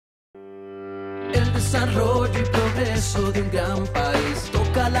desarrollo y progreso de un gran país.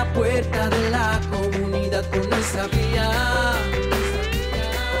 Toca la puerta de la comunidad con nuestra vía.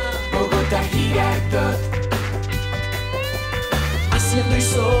 Bogotá, Girardot, haciendo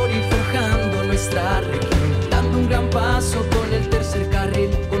historia y forjando nuestra región, dando un gran paso con el tercer carril,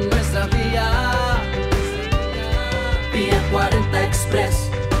 con nuestra vía. Vía 40 Express.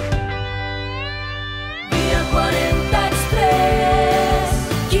 Vía 40 Express.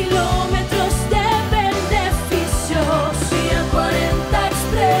 Kilómetros de beneficios. Vía 40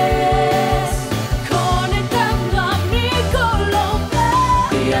 Express. Conectando a mi Colombia.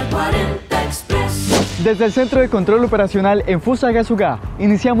 Vía 40 Express. Desde el Centro de Control Operacional en Fusagasugá,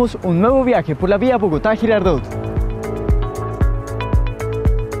 iniciamos un nuevo viaje por la vía Bogotá-Girardot.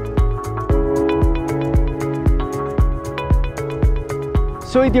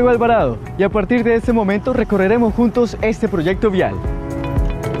 Soy Diego Alvarado y a partir de este momento recorreremos juntos este proyecto vial.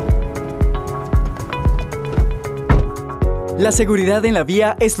 La seguridad en la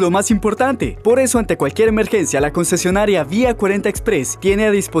vía es lo más importante. Por eso, ante cualquier emergencia, la concesionaria Vía 40 Express tiene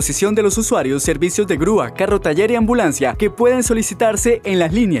a disposición de los usuarios servicios de grúa, carro taller y ambulancia que pueden solicitarse en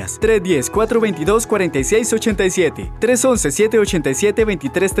las líneas 310-422-4687,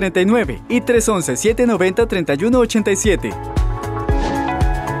 311-787-2339 y 311-790-3187.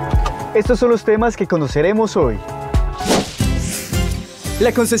 Estos son los temas que conoceremos hoy.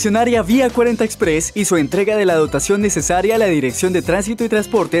 La concesionaria Vía 40 Express hizo entrega de la dotación necesaria a la Dirección de Tránsito y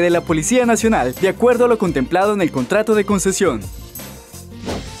Transporte de la Policía Nacional, de acuerdo a lo contemplado en el contrato de concesión.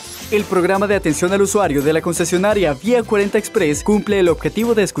 El programa de atención al usuario de la concesionaria Vía 40 Express cumple el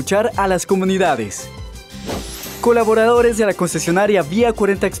objetivo de escuchar a las comunidades. Colaboradores de la concesionaria Vía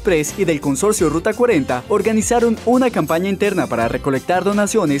 40 Express y del consorcio Ruta 40 organizaron una campaña interna para recolectar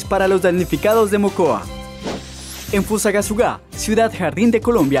donaciones para los damnificados de Mocoa. En Fusagasugá, ciudad jardín de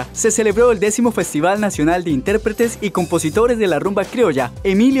Colombia, se celebró el 10º Festival Nacional de Intérpretes y Compositores de la Rumba Criolla,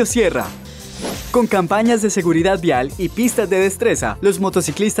 Emilio Sierra. Con campañas de seguridad vial y pistas de destreza, los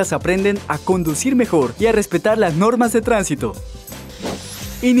motociclistas aprenden a conducir mejor y a respetar las normas de tránsito.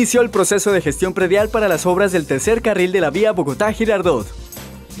 Inició el proceso de gestión predial para las obras del tercer carril de la vía Bogotá-Girardot.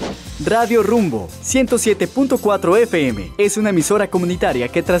 Radio Rumbo 107.4 FM es una emisora comunitaria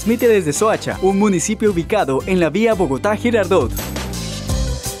que transmite desde Soacha, un municipio ubicado en la vía Bogotá-Girardot.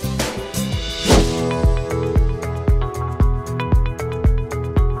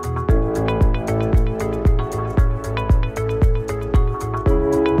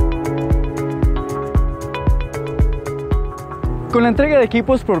 Con la entrega de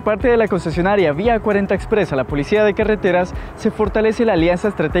equipos por parte de la concesionaria Vía 40 Express a la Policía de Carreteras, se fortalece la alianza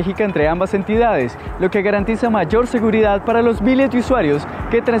estratégica entre ambas entidades, lo que garantiza mayor seguridad para los miles de usuarios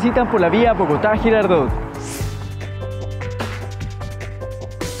que transitan por la vía Bogotá-Girardot.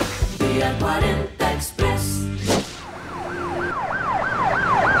 Vía 40 Express.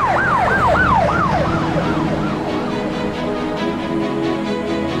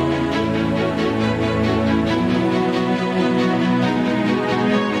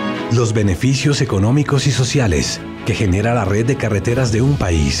 Los beneficios económicos y sociales que genera la red de carreteras de un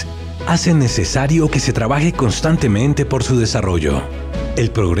país hacen necesario que se trabaje constantemente por su desarrollo.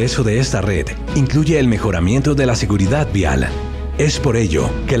 El progreso de esta red incluye el mejoramiento de la seguridad vial. Es por ello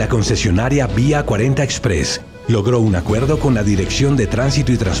que la concesionaria Vía 40 Express logró un acuerdo con la Dirección de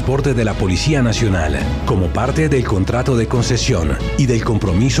Tránsito y Transporte de la Policía Nacional como parte del contrato de concesión y del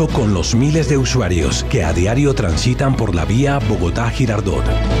compromiso con los miles de usuarios que a diario transitan por la vía Bogotá-Girardot.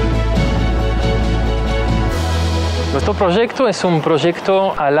 Nuestro proyecto es un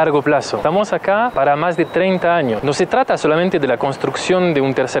proyecto a largo plazo. Estamos acá para más de 30 años. No se trata solamente de la construcción de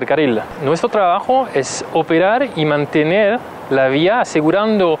un tercer carril. Nuestro trabajo es operar y mantener la vía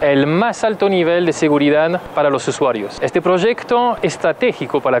asegurando el más alto nivel de seguridad para los usuarios. Este proyecto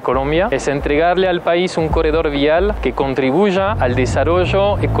estratégico para Colombia es entregarle al país un corredor vial que contribuya al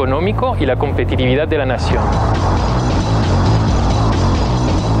desarrollo económico y la competitividad de la nación.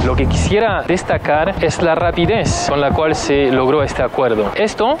 Lo que quisiera destacar es la rapidez con la cual se logró este acuerdo.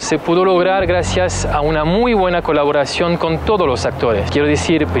 Esto se pudo lograr gracias a una muy buena colaboración con todos los actores. Quiero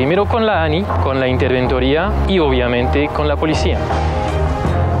decir, primero con la ANI, con la interventoría y obviamente con la policía.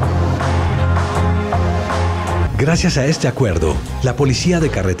 Gracias a este acuerdo, la Policía de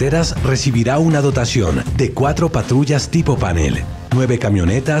Carreteras recibirá una dotación de 4 patrullas tipo panel, 9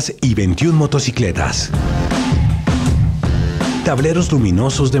 camionetas y 21 motocicletas. Tableros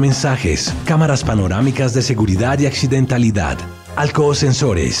luminosos de mensajes, cámaras panorámicas de seguridad y accidentalidad,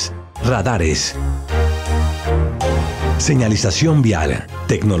 alcoholsensores, radares, señalización vial,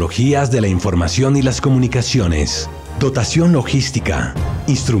 tecnologías de la información y las comunicaciones, dotación logística,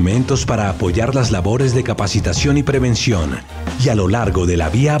 instrumentos para apoyar las labores de capacitación y prevención, y a lo largo de la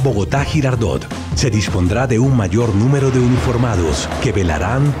vía Bogotá-Girardot se dispondrá de un mayor número de uniformados que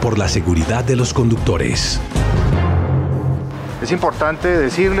velarán por la seguridad de los conductores. Es importante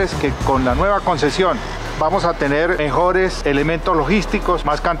decirles que con la nueva concesión vamos a tener mejores elementos logísticos,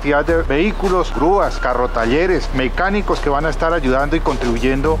 más cantidad de vehículos, grúas, carrotalleres, mecánicos que van a estar ayudando y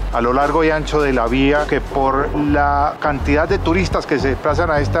contribuyendo a lo largo y ancho de la vía, que por la cantidad de turistas que se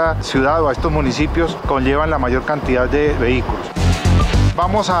desplazan a esta ciudad o a estos municipios conllevan la mayor cantidad de vehículos.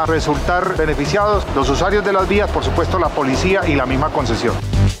 Vamos a resultar beneficiados los usuarios de las vías, por supuesto la policía y la misma concesión.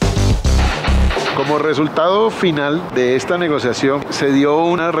 Como resultado final de esta negociación se dio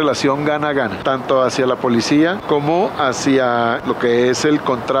una relación gana-gana, tanto hacia la policía como hacia lo que es el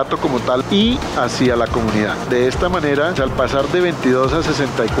contrato como tal y hacia la comunidad. De esta manera, al pasar de 22 a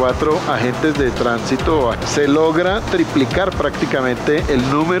 64 agentes de tránsito, se logra triplicar prácticamente el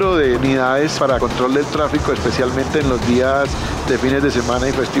número de unidades para control del tráfico, especialmente en los días de fines de semana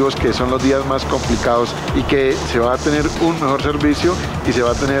y festivos, que son los días más complicados, y que se va a tener un mejor servicio y se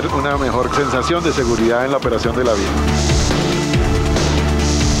va a tener una mejor sensación de seguridad en la operación de la vía.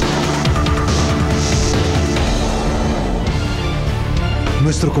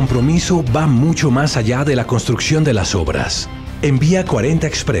 Nuestro compromiso va mucho más allá de la construcción de las obras. En Vía 40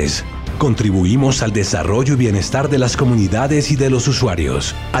 Express contribuimos al desarrollo y bienestar de las comunidades y de los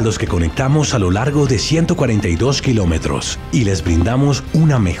usuarios, a los que conectamos a lo largo de 142 kilómetros y les brindamos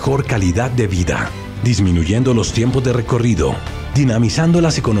una mejor calidad de vida, disminuyendo los tiempos de recorrido, dinamizando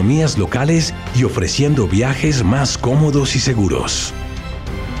las economías locales y ofreciendo viajes más cómodos y seguros.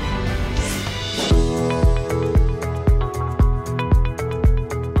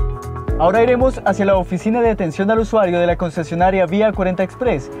 Ahora iremos hacia la oficina de atención al usuario de la concesionaria Vía 40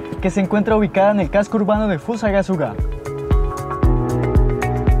 Express, que se encuentra ubicada en el casco urbano de Fusagasugá.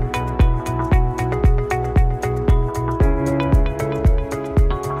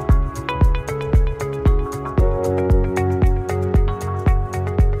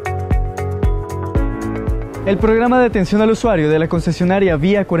 El programa de atención al usuario de la concesionaria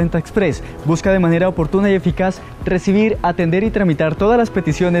Vía 40 Express busca de manera oportuna y eficaz recibir, atender y tramitar todas las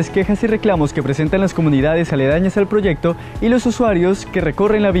peticiones, quejas y reclamos que presentan las comunidades aledañas al proyecto y los usuarios que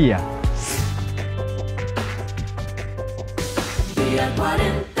recorren la vía. Vía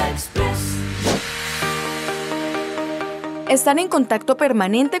 40 Express. Estar en contacto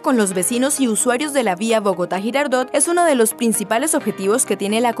permanente con los vecinos y usuarios de la vía Bogotá-Girardot es uno de los principales objetivos que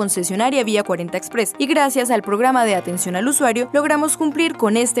tiene la concesionaria Vía 40 Express, y gracias al programa de atención al usuario logramos cumplir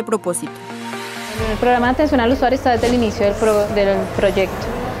con este propósito. El programa de atención al usuario está desde el inicio del proyecto.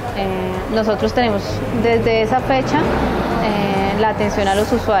 Nosotros tenemos desde esa fecha la atención a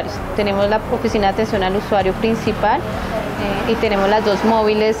los usuarios. Tenemos la oficina de atención al usuario principal y tenemos las dos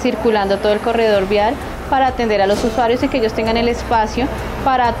móviles circulando todo el corredor vial para atender a los usuarios y que ellos tengan el espacio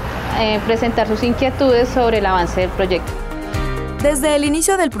para presentar sus inquietudes sobre el avance del proyecto. Desde el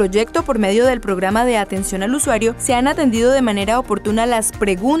inicio del proyecto, por medio del programa de atención al usuario, se han atendido de manera oportuna las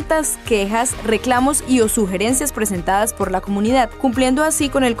preguntas, quejas, reclamos y o sugerencias presentadas por la comunidad, cumpliendo así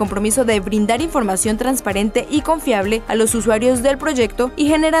con el compromiso de brindar información transparente y confiable a los usuarios del proyecto y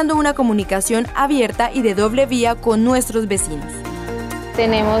generando una comunicación abierta y de doble vía con nuestros vecinos.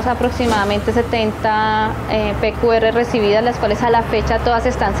 Tenemos aproximadamente 70 PQR recibidas, las cuales a la fecha todas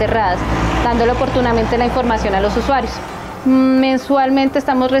están cerradas, dándole oportunamente la información a los usuarios. Mensualmente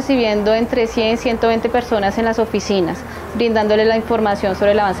estamos recibiendo entre 100 y 120 personas en las oficinas, brindándole la información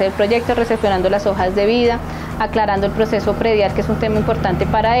sobre el avance del proyecto, recepcionando las hojas de vida, aclarando el proceso predial, que es un tema importante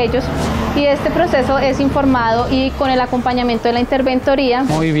para ellos. Y este proceso es informado y con el acompañamiento de la interventoría.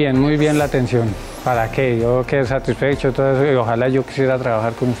 Muy bien la atención. ¿Para qué? Yo quedé satisfecho, todo eso, y ojalá yo quisiera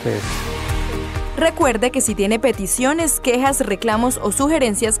trabajar con ustedes. Recuerde que si tiene peticiones, quejas, reclamos o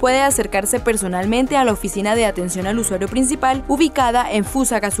sugerencias, puede acercarse personalmente a la oficina de atención al usuario principal, ubicada en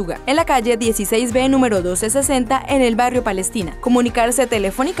Fusagasugá, en la calle 16B número 1260, en el barrio Palestina. Comunicarse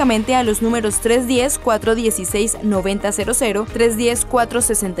telefónicamente a los números 310-416-9000,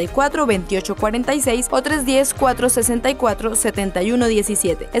 310-464-2846 o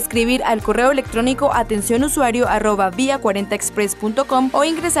 310-464-7117. Escribir al correo electrónico atencionusuario@via40express.com o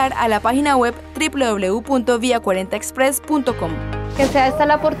ingresar a la página web www.via40express.com. Que sea esta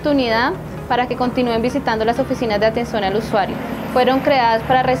la oportunidad para que continúen visitando las oficinas de atención al usuario. Fueron creadas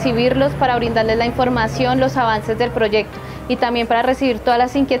para recibirlos, para brindarles la información, los avances del proyecto y también para recibir todas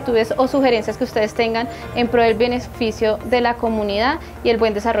las inquietudes o sugerencias que ustedes tengan en pro del beneficio de la comunidad y el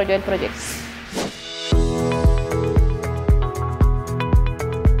buen desarrollo del proyecto.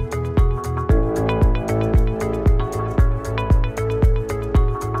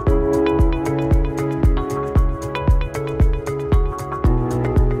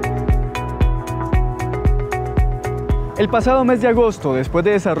 El pasado mes de agosto, después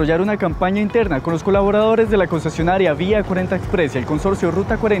de desarrollar una campaña interna con los colaboradores de la concesionaria Vía 40 Express y el consorcio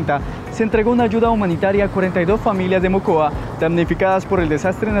Ruta 40, se entregó una ayuda humanitaria a 42 familias de Mocoa damnificadas por el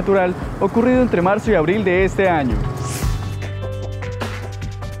desastre natural ocurrido entre marzo y abril de este año.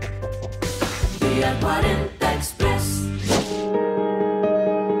 Vía 40 Express.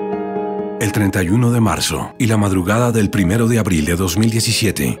 El 31 de marzo y la madrugada del 1 de abril de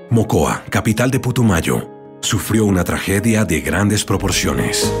 2017, Mocoa, capital de Putumayo, sufrió una tragedia de grandes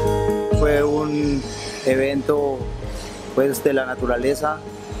proporciones. Fue un evento pues, de la naturaleza,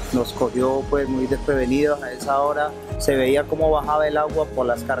 nos cogió pues, muy desprevenidos a esa hora. Se veía cómo bajaba el agua por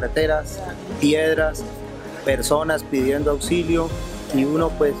las carreteras, piedras, personas pidiendo auxilio y uno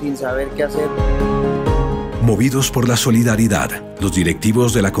pues sin saber qué hacer. Movidos por la solidaridad, los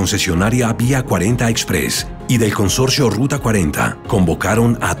directivos de la concesionaria Vía 40 Express y del consorcio Ruta 40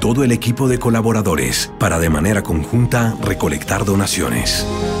 convocaron a todo el equipo de colaboradores para de manera conjunta recolectar donaciones.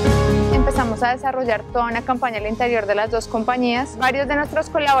 Empezamos a desarrollar toda una campaña al interior de las dos compañías. Varios de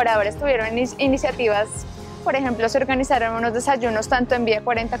nuestros colaboradores tuvieron iniciativas. Por ejemplo, se organizaron unos desayunos tanto en Vía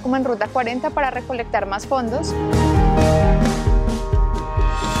 40 como en Ruta 40 para recolectar más fondos.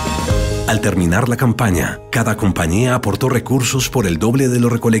 Al terminar la campaña, cada compañía aportó recursos por el doble de lo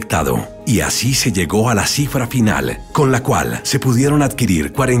recolectado y así se llegó a la cifra final, con la cual se pudieron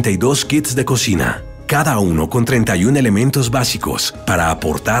adquirir 42 kits de cocina, cada uno con 31 elementos básicos para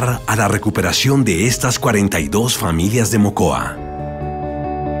aportar a la recuperación de estas 42 familias de Mocoa.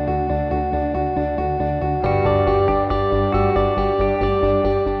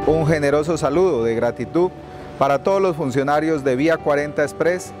 Un generoso saludo de gratitud para todos los funcionarios de Vía 40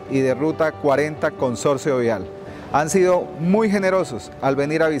 Express y de Ruta 40 Consorcio Vial. Han sido muy generosos al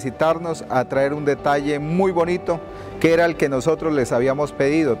venir a visitarnos, a traer un detalle muy bonito, que era el que nosotros les habíamos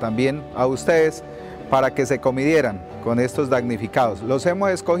pedido también a ustedes para que se comidieran con estos damnificados. Los hemos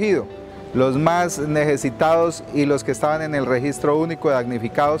escogido, los más necesitados y los que estaban en el registro único de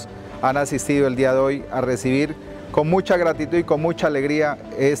damnificados han asistido el día de hoy a recibir con mucha gratitud y con mucha alegría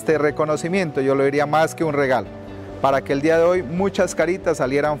este reconocimiento. Yo lo diría más que un regalo, para que el día de hoy muchas caritas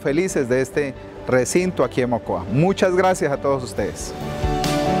salieran felices de este recinto aquí en Mocoa. Muchas gracias a todos ustedes.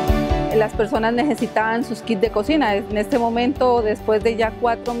 Las personas necesitaban sus kits de cocina. En este momento, después de ya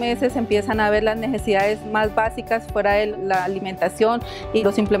 4 meses, empiezan a ver las necesidades más básicas fuera de la alimentación y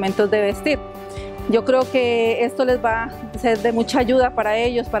los implementos de vestir. Yo creo que esto les va a ser de mucha ayuda para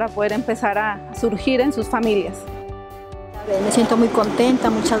ellos, para poder empezar a surgir en sus familias. Me siento muy contenta,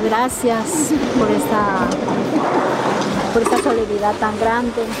 muchas gracias por esta solidaridad tan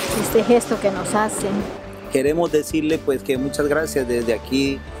grande, este gesto que nos hacen. Queremos decirle pues que muchas gracias desde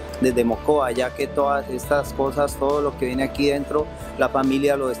aquí, desde Mocoa, ya que todas estas cosas, todo lo que viene aquí dentro, la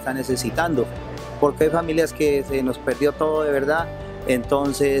familia lo está necesitando, porque hay familias que se nos perdió todo de verdad.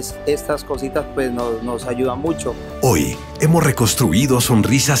 Entonces estas cositas pues nos ayudan mucho. Hoy hemos reconstruido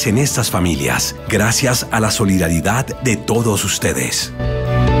sonrisas en estas familias gracias a la solidaridad de todos ustedes.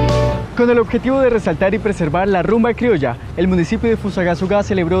 Con el objetivo de resaltar y preservar la rumba criolla, el municipio de Fusagasugá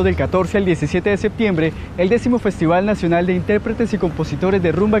celebró del 14 al 17 de septiembre el 10º Festival Nacional de Intérpretes y Compositores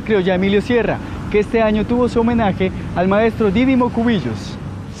de Rumba Criolla Emilio Sierra, que este año tuvo su homenaje al maestro Didimo Cubillos.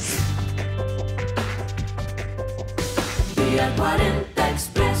 Vía 40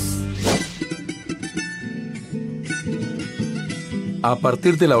 Express. A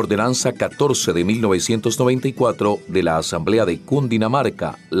partir de la Ordenanza 14 de 1994 de la Asamblea de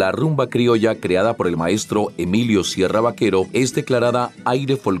Cundinamarca, la rumba criolla creada por el maestro Emilio Sierra Vaquero es declarada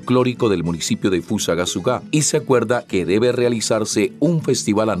aire folclórico del municipio de Fusagasugá y se acuerda que debe realizarse un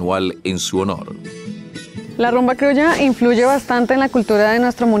festival anual en su honor. La rumba criolla influye bastante en la cultura de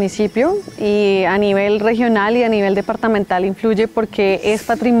nuestro municipio y a nivel regional y a nivel departamental influye porque es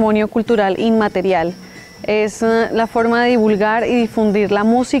patrimonio cultural inmaterial. Es la forma de divulgar y difundir la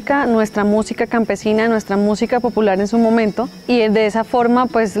música, nuestra música campesina, nuestra música popular en su momento, y de esa forma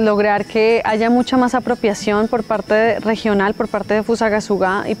pues lograr que haya mucha más apropiación por parte regional, por parte de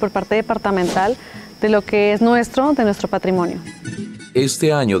Fusagasugá y por parte departamental de lo que es nuestro, de nuestro patrimonio.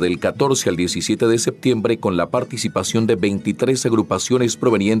 Este año, del 14 al 17 de septiembre, con la participación de 23 agrupaciones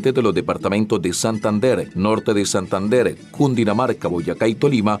provenientes de los departamentos de Santander, Norte de Santander, Cundinamarca, Boyacá y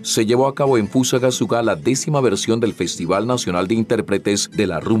Tolima, se llevó a cabo en Fusagasugá la 10ª versión del Festival Nacional de Intérpretes de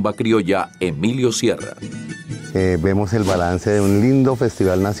la Rumba Criolla Emilio Sierra. Vemos el balance de un lindo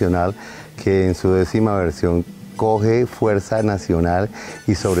festival nacional que en su 10ª versión coge fuerza nacional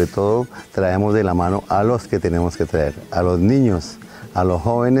y sobre todo traemos de la mano a los que tenemos que traer, a los niños, a los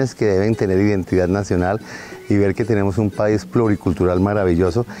jóvenes que deben tener identidad nacional y ver que tenemos un país pluricultural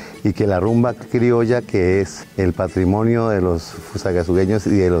maravilloso y que la rumba criolla, que es el patrimonio de los fusagasugreños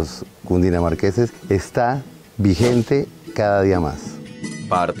y de los cundinamarqueses, está vigente cada día más.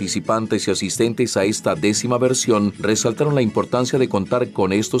 Participantes y asistentes a esta 10ª versión resaltaron la importancia de contar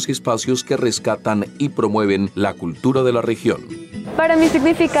con estos espacios que rescatan y promueven la cultura de la región. Para mí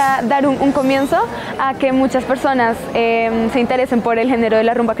significa dar un comienzo a que muchas personas se interesen por el género de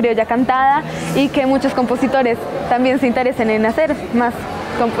la rumba criolla cantada y que muchos compositores también se interesen en hacer más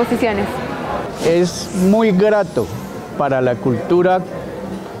composiciones. Es muy grato para la cultura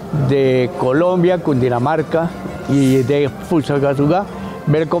de Colombia, Cundinamarca y de Fusagasugá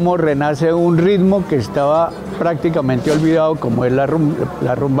ver cómo renace un ritmo que estaba prácticamente olvidado, como es la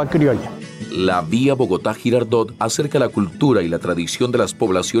rumba criolla. La vía Bogotá-Girardot acerca la cultura y la tradición de las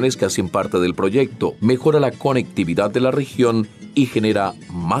poblaciones que hacen parte del proyecto, mejora la conectividad de la región y genera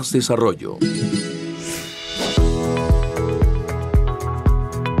más desarrollo.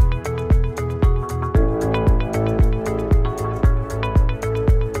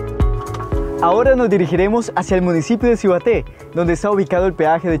 Ahora nos dirigiremos hacia el municipio de Cibaté, donde está ubicado el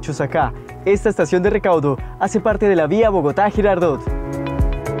peaje de Chusacá. Esta estación de recaudo hace parte de la vía Bogotá-Girardot.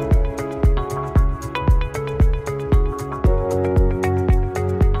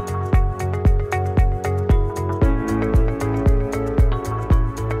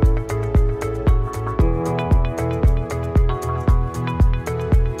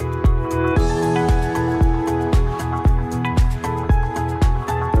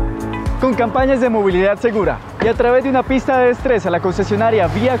 Con campañas de movilidad segura y a través de una pista de destreza, la concesionaria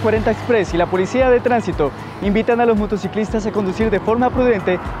Vía 40 Express y la Policía de Tránsito invitan a los motociclistas a conducir de forma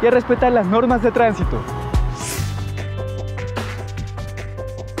prudente y a respetar las normas de tránsito.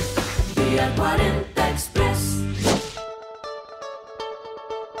 Vía 40 Express.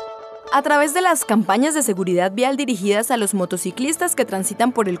 A través de las campañas de seguridad vial dirigidas a los motociclistas que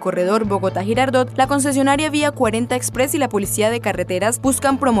transitan por el corredor Bogotá-Girardot, la concesionaria Vía 40 Express y la Policía de Carreteras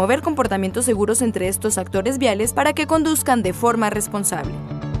buscan promover comportamientos seguros entre estos actores viales para que conduzcan de forma responsable.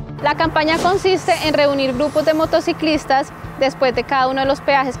 La campaña consiste en reunir grupos de motociclistas después de cada uno de los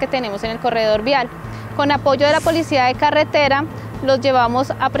peajes que tenemos en el corredor vial. Con apoyo de la Policía de Carretera, los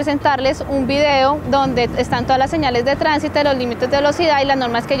llevamos a presentarles un video donde están todas las señales de tránsito, los límites de velocidad y las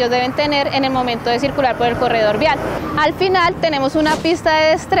normas que ellos deben tener en el momento de circular por el corredor vial. Al final tenemos una pista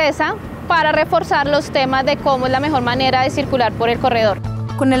de destreza para reforzar los temas de cómo es la mejor manera de circular por el corredor.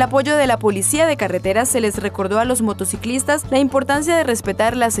 Con el apoyo de la Policía de Carreteras se les recordó a los motociclistas la importancia de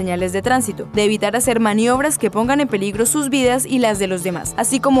respetar las señales de tránsito, de evitar hacer maniobras que pongan en peligro sus vidas y las de los demás,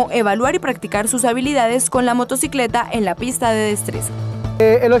 así como evaluar y practicar sus habilidades con la motocicleta en la pista de destreza.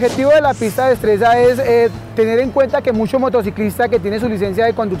 El objetivo de la pista de destreza es tener en cuenta que mucho motociclista que tiene su licencia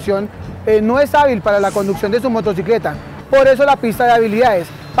de conducción no es hábil para la conducción de su motocicleta. Por eso la pista de habilidades,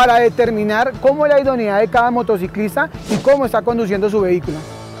 para determinar cómo es la idoneidad de cada motociclista y cómo está conduciendo su vehículo.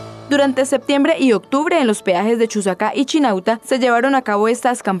 Durante septiembre y octubre en los peajes de Chusacá y Chinauta se llevaron a cabo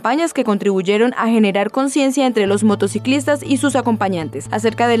estas campañas que contribuyeron a generar conciencia entre los motociclistas y sus acompañantes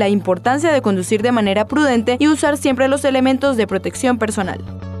acerca de la importancia de conducir de manera prudente y usar siempre los elementos de protección personal.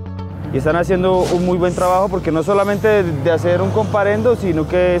 Y están haciendo un muy buen trabajo porque no solamente de hacer un comparendo, sino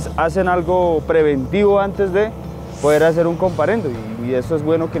que hacen algo preventivo antes de poder hacer un comparendo y eso es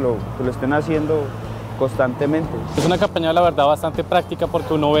bueno que lo estén haciendo constantemente. Es una campaña, la verdad, bastante práctica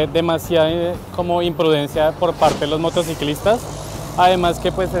porque uno ve demasiada como imprudencia por parte de los motociclistas, además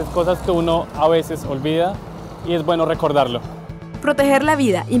que pues es cosas que uno a veces olvida y es bueno recordarlo. Proteger la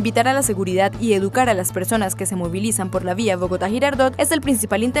vida, invitar a la seguridad y educar a las personas que se movilizan por la vía Bogotá-Girardot es el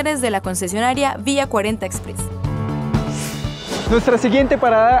principal interés de la concesionaria Vía 40 Express. Nuestra siguiente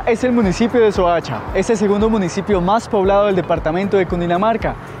parada es el municipio de Soacha. Es el segundo municipio más poblado del departamento de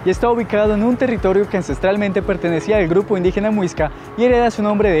Cundinamarca y está ubicado en un territorio que ancestralmente pertenecía al grupo indígena Muisca y hereda su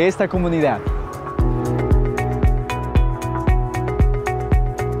nombre de esta comunidad.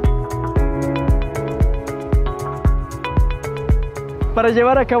 Para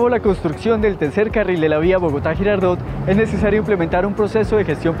llevar a cabo la construcción del tercer carril de la vía Bogotá-Girardot es necesario implementar un proceso de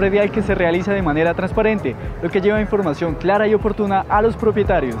gestión predial que se realiza de manera transparente, lo que lleva información clara y oportuna a los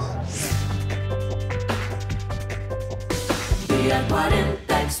propietarios. Vía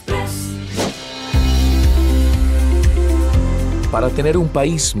 40 Express. Para tener un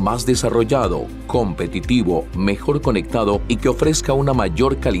país más desarrollado, competitivo, mejor conectado y que ofrezca una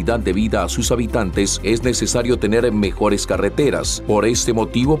mayor calidad de vida a sus habitantes, es necesario tener mejores carreteras. Por este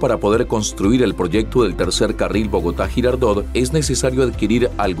motivo, para poder construir el proyecto del tercer carril Bogotá-Girardot, es necesario adquirir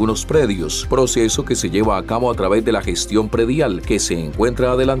algunos predios, proceso que se lleva a cabo a través de la gestión predial, que se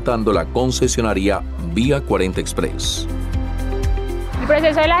encuentra adelantando la concesionaria Vía 40 Express. El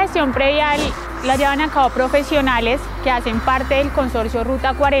proceso de la gestión predial la llevan a cabo profesionales que hacen parte del consorcio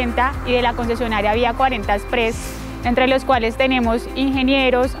Ruta 40 y de la concesionaria Vía 40 Express, entre los cuales tenemos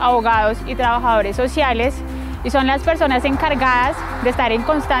ingenieros, abogados y trabajadores sociales, y son las personas encargadas de estar en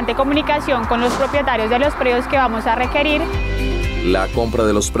constante comunicación con los propietarios de los predios que vamos a requerir. La compra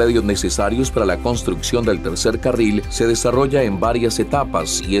de los predios necesarios para la construcción del tercer carril se desarrolla en varias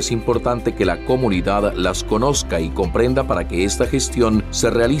etapas y es importante que la comunidad las conozca y comprenda para que esta gestión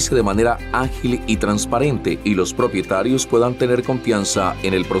se realice de manera ágil y transparente y los propietarios puedan tener confianza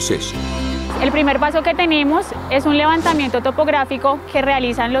en el proceso. El primer paso que tenemos es un levantamiento topográfico que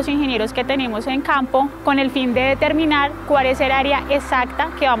realizan los ingenieros que tenemos en campo con el fin de determinar cuál es el área exacta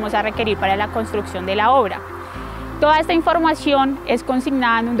que vamos a requerir para la construcción de la obra. Toda esta información es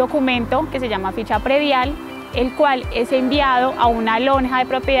consignada en un documento que se llama ficha predial, el cual es enviado a una lonja de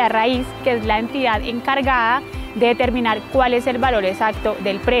propiedad raíz, que es la entidad encargada de determinar cuál es el valor exacto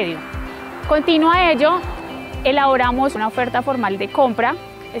del predio. Continuo a ello, elaboramos una oferta formal de compra.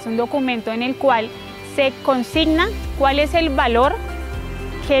 Es un documento en el cual se consigna cuál es el valor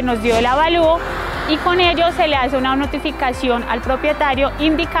que nos dio el avalúo y con ello se le hace una notificación al propietario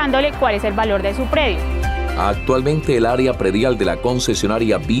indicándole cuál es el valor de su predio. Actualmente el área predial de la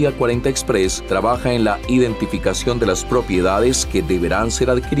concesionaria Vía 40 Express trabaja en la identificación de las propiedades que deberán ser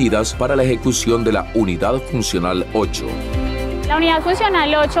adquiridas para la ejecución de la Unidad Funcional 8. La Unidad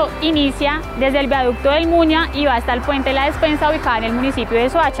Funcional 8 inicia desde el viaducto del Muña y va hasta el puente de la Despensa ubicada en el municipio de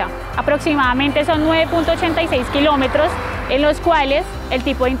Soacha. Aproximadamente son 9.86 kilómetros, en los cuales el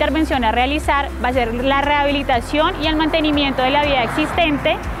tipo de intervención a realizar va a ser la rehabilitación y el mantenimiento de la vía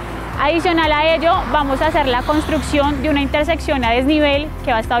existente. Adicional a ello, vamos a hacer la construcción de una intersección a desnivel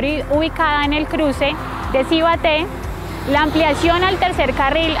que va a estar ubicada en el cruce de Cibaté, la ampliación al tercer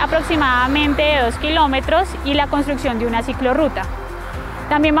carril aproximadamente de 2 kilómetros y la construcción de una ciclorruta.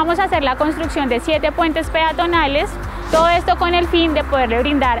 También vamos a hacer la construcción de 7 puentes peatonales, todo esto con el fin de poderle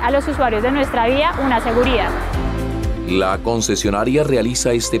brindar a los usuarios de nuestra vía una seguridad. La concesionaria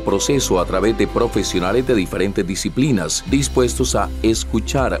realiza este proceso a través de profesionales de diferentes disciplinas, dispuestos a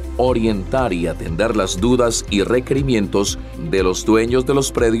escuchar, orientar y atender las dudas y requerimientos de los dueños de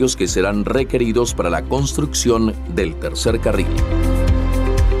los predios que serán requeridos para la construcción del tercer carril.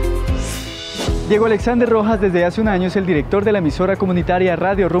 Diego Alexander Rojas desde hace un año es el director de la emisora comunitaria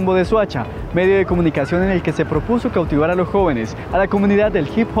Radio Rumbo de Soacha, medio de comunicación en el que se propuso cautivar a los jóvenes, a la comunidad del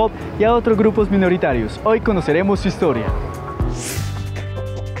hip hop y a otros grupos minoritarios. Hoy conoceremos su historia.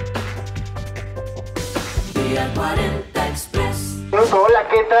 Hola,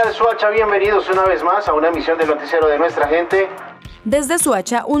 ¿qué tal, Soacha? Bienvenidos una vez más a una emisión del noticiero de nuestra gente. Desde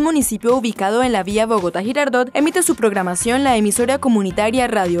Soacha, un municipio ubicado en la vía Bogotá-Girardot, emite su programación la emisora comunitaria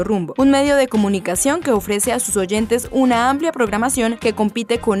Radio Rumbo, un medio de comunicación que ofrece a sus oyentes una amplia programación que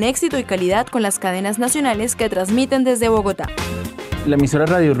compite con éxito y calidad con las cadenas nacionales que transmiten desde Bogotá. La emisora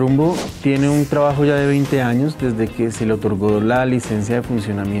Radio Rumbo tiene un trabajo ya de 20 años desde que se le otorgó la licencia de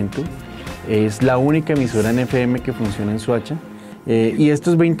funcionamiento. Es la única emisora en FM que funciona en Soacha y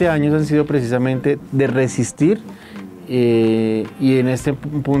estos 20 años han sido precisamente de resistir y en este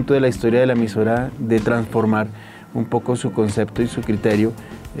punto de la historia de la emisora de transformar un poco su concepto y su criterio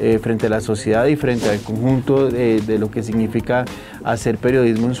frente a la sociedad y frente al conjunto de lo que significa hacer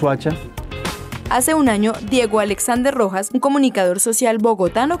periodismo en Soacha. Hace un año, Diego Alexander Rojas, un comunicador social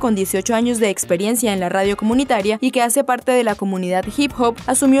bogotano con 18 años de experiencia en la radio comunitaria y que hace parte de la comunidad hip hop,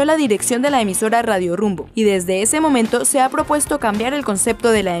 asumió la dirección de la emisora Radio Rumbo y desde ese momento se ha propuesto cambiar el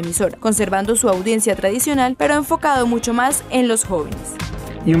concepto de la emisora, conservando su audiencia tradicional pero enfocado mucho más en los jóvenes.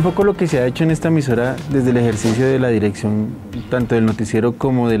 Y un poco lo que se ha hecho en esta emisora desde el ejercicio de la dirección, tanto del noticiero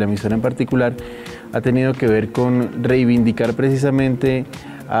como de la emisora en particular, ha tenido que ver con reivindicar precisamente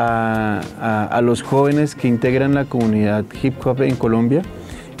a los jóvenes que integran la comunidad hip hop en Colombia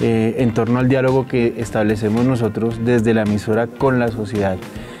en torno al diálogo que establecemos nosotros desde la emisora con la sociedad.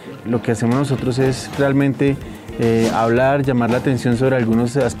 Lo que hacemos nosotros es realmente hablar, llamar la atención sobre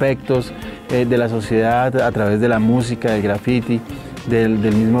algunos aspectos de la sociedad a través de la música, del graffiti, del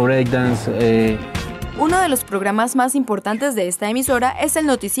mismo breakdance. Uno de los programas más importantes de esta emisora es el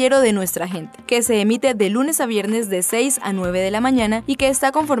noticiero de Nuestra Gente, que se emite de lunes a viernes de 6 a 9 de la mañana y que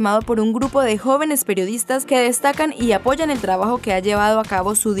está conformado por un grupo de jóvenes periodistas que destacan y apoyan el trabajo que ha llevado a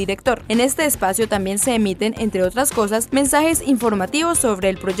cabo su director. En este espacio también se emiten, entre otras cosas, mensajes informativos sobre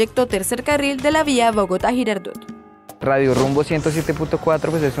el proyecto Tercer Carril de la vía Bogotá-Girardot. Radio Rumbo 107.4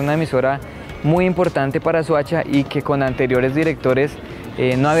 pues es una emisora muy importante para Soacha y que con anteriores directores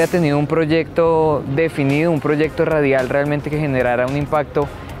no había tenido un proyecto definido, un proyecto radial realmente que generara un impacto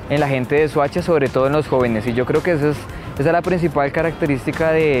en la gente de Soacha, sobre todo en los jóvenes. Y yo creo que esa es la principal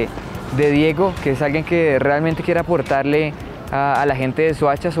característica de Diego, que es alguien que realmente quiere aportarle a la gente de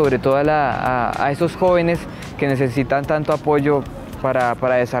Soacha, sobre todo a esos jóvenes que necesitan tanto apoyo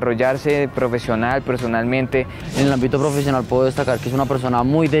para desarrollarse profesional, personalmente. En el ámbito profesional puedo destacar que es una persona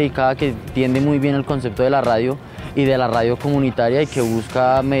muy dedicada, que entiende muy bien el concepto de la radio y de la radio comunitaria y que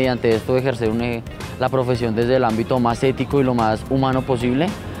busca mediante esto ejercer la profesión desde el ámbito más ético y lo más humano posible,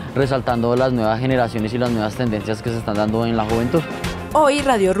 resaltando las nuevas generaciones y las nuevas tendencias que se están dando en la juventud. Hoy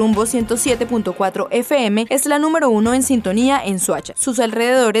Radio Rumbo 107.4 FM es la número 1 en sintonía en Soacha, sus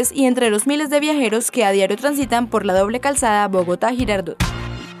alrededores y entre los miles de viajeros que a diario transitan por la doble calzada Bogotá-Girardot.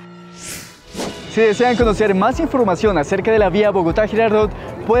 Si desean conocer más información acerca de la vía Bogotá-Girardot,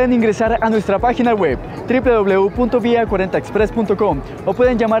 pueden ingresar a nuestra página web www.via40express.com o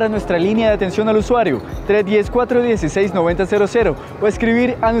pueden llamar a nuestra línea de atención al usuario 310-416-9000 o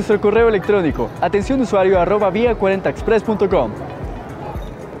escribir a nuestro correo electrónico atencionusuario@via40express.com.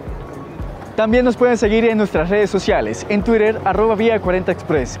 También nos pueden seguir en nuestras redes sociales, en Twitter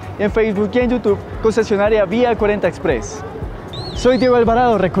 @via40express, en Facebook y en YouTube concesionaria Vía 40 Express. Soy Diego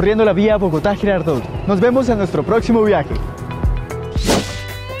Alvarado recorriendo la vía Bogotá-Girardot. Nos vemos en nuestro próximo viaje.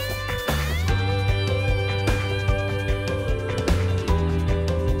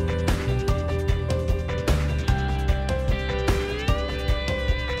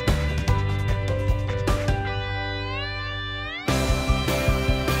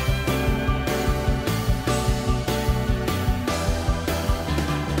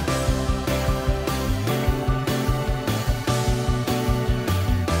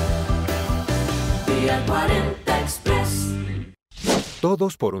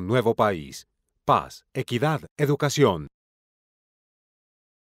 Todos por un nuevo país. Paz, equidad, educación.